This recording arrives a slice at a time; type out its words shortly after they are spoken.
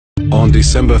On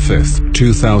December 5,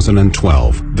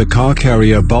 2012, the car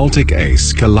carrier Baltic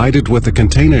Ace collided with the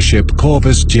container ship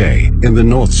Corvus J in the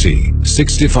North Sea,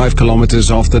 65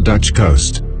 kilometers off the Dutch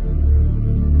coast.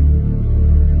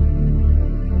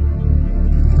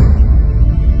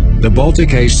 The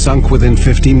Baltic Ace sunk within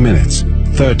 15 minutes.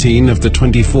 13 of the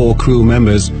 24 crew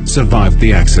members survived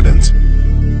the accident.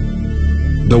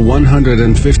 The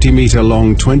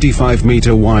 150-meter-long,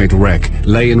 25-meter-wide wreck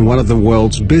lay in one of the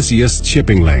world's busiest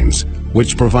shipping lanes,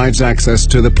 which provides access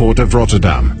to the port of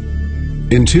Rotterdam.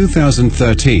 In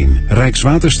 2013,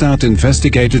 Rijkswaterstaat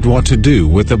investigated what to do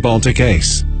with the Baltic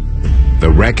Ace. The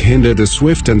wreck hindered a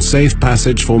swift and safe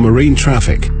passage for marine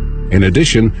traffic. In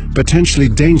addition, potentially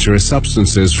dangerous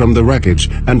substances from the wreckage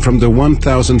and from the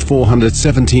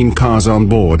 1,417 cars on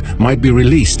board might be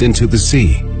released into the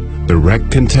sea. The wreck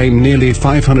contained nearly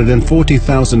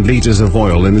 540,000 liters of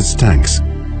oil in its tanks.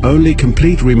 Only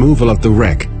complete removal of the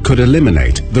wreck could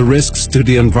eliminate the risks to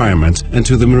the environment and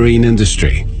to the marine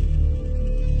industry.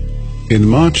 In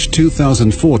March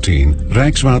 2014,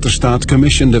 Rijkswaterstaat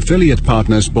commissioned affiliate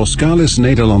partners Boskalis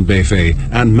Nederland BV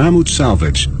and Mammoet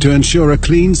Salvage to ensure a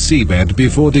clean seabed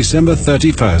before December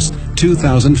 31,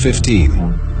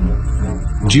 2015.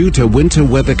 Due to winter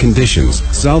weather conditions,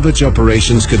 salvage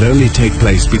operations could only take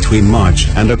place between March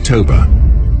and October.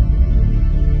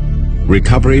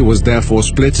 Recovery was therefore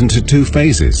split into two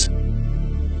phases.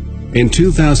 In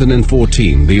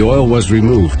 2014, the oil was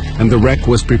removed and the wreck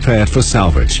was prepared for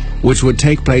salvage, which would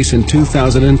take place in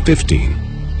 2015.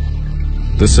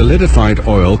 The solidified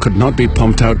oil could not be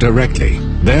pumped out directly.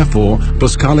 Therefore,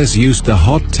 Boskalis used the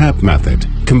hot tap method,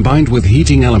 combined with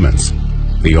heating elements.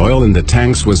 The oil in the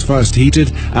tanks was first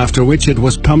heated, after which it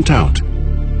was pumped out.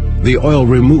 The oil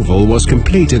removal was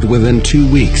completed within 2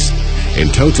 weeks. In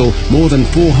total, more than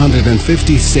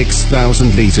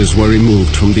 456,000 liters were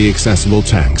removed from the accessible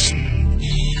tanks.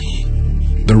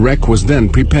 The wreck was then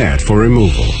prepared for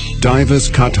removal. Divers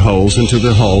cut holes into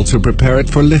the hull to prepare it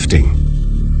for lifting.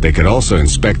 They could also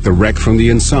inspect the wreck from the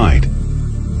inside.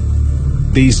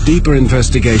 These deeper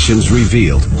investigations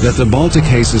revealed that the Baltic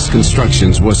Ace's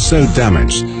constructions were so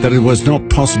damaged that it was not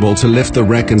possible to lift the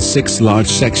wreck in 6 large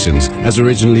sections as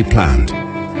originally planned.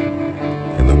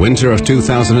 In the winter of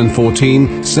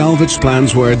 2014, salvage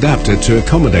plans were adapted to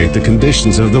accommodate the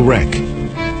conditions of the wreck.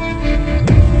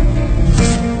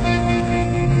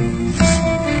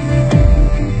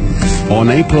 On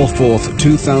April 4,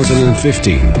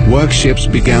 2015, work ships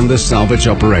began the salvage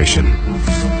operation.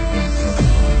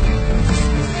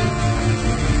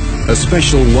 A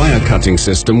special wire cutting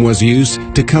system was used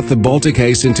to cut the Baltic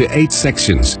Ace into 8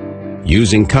 sections.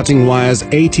 Using cutting wires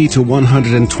 80 to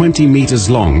 120 meters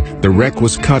long, the wreck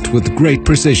was cut with great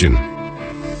precision.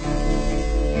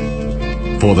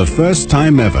 For the first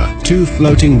time ever, 2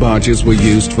 floating barges were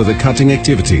used for the cutting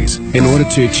activities in order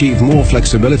to achieve more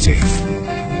flexibility.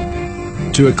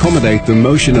 To accommodate the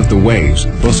motion of the waves,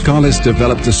 Boskalis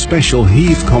developed a special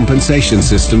heave compensation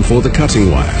system for the cutting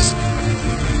wires.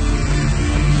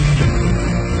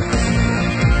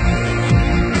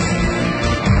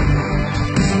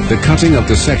 The cutting of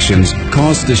the sections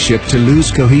caused the ship to lose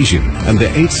cohesion and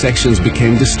the 8 sections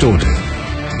became distorted.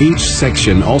 Each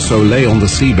section also lay on the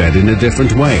seabed in a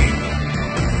different way.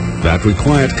 That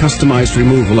required customized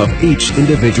removal of each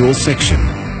individual section.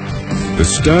 The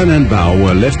stern and bow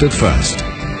were lifted first.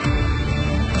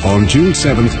 On June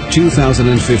 7,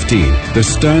 2015, the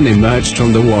stern emerged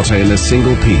from the water in a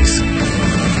single piece.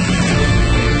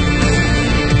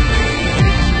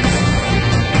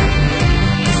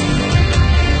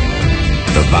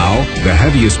 The bow, the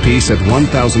heaviest piece at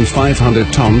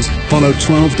 1,500 tons, followed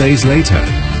 12 days later.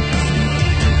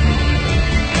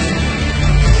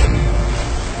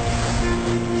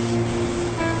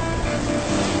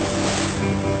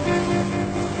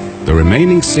 The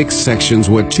remaining 6 sections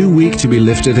were too weak to be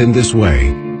lifted in this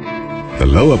way. The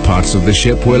lower parts of the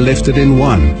ship were lifted in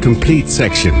one complete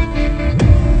section.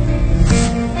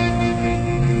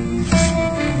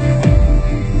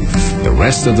 The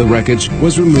rest of the wreckage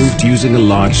was removed using a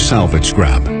large salvage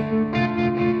grab.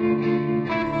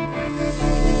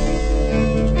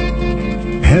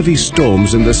 Heavy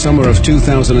storms in the summer of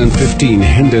 2015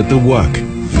 hindered the work.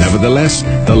 Nevertheless,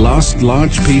 the last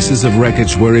large pieces of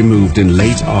wreckage were removed in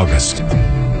late August.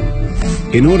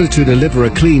 In order to deliver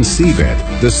a clean seabed,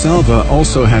 the salver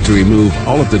also had to remove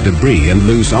all of the debris and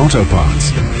loose auto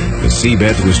parts. The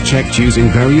seabed was checked using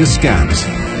various scans.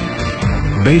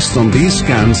 Based on these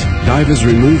scans, divers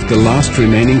removed the last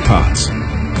remaining parts.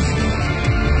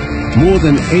 More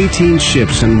than 18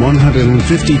 ships and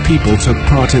 150 people took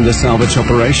part in the salvage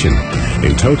operation.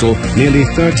 In total, nearly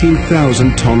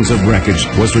 13,000 tons of wreckage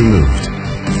was removed.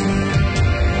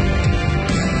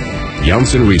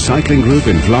 Janssen Recycling Group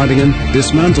in Vlaardingen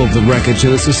dismantled the wreckage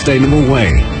in a sustainable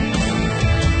way.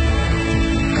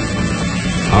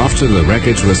 After the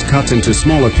wreckage was cut into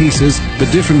smaller pieces, the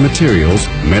different materials,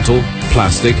 metal,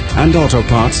 plastic and auto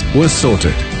parts, were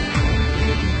sorted.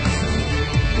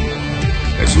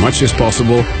 As much as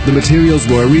possible, the materials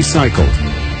were recycled.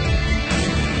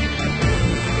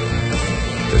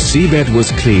 The seabed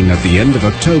was clean at the end of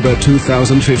October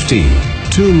 2015,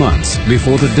 2 months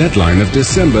before the deadline of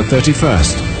December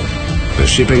 31st. The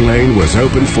shipping lane was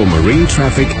opened for marine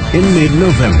traffic in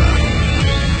mid-November.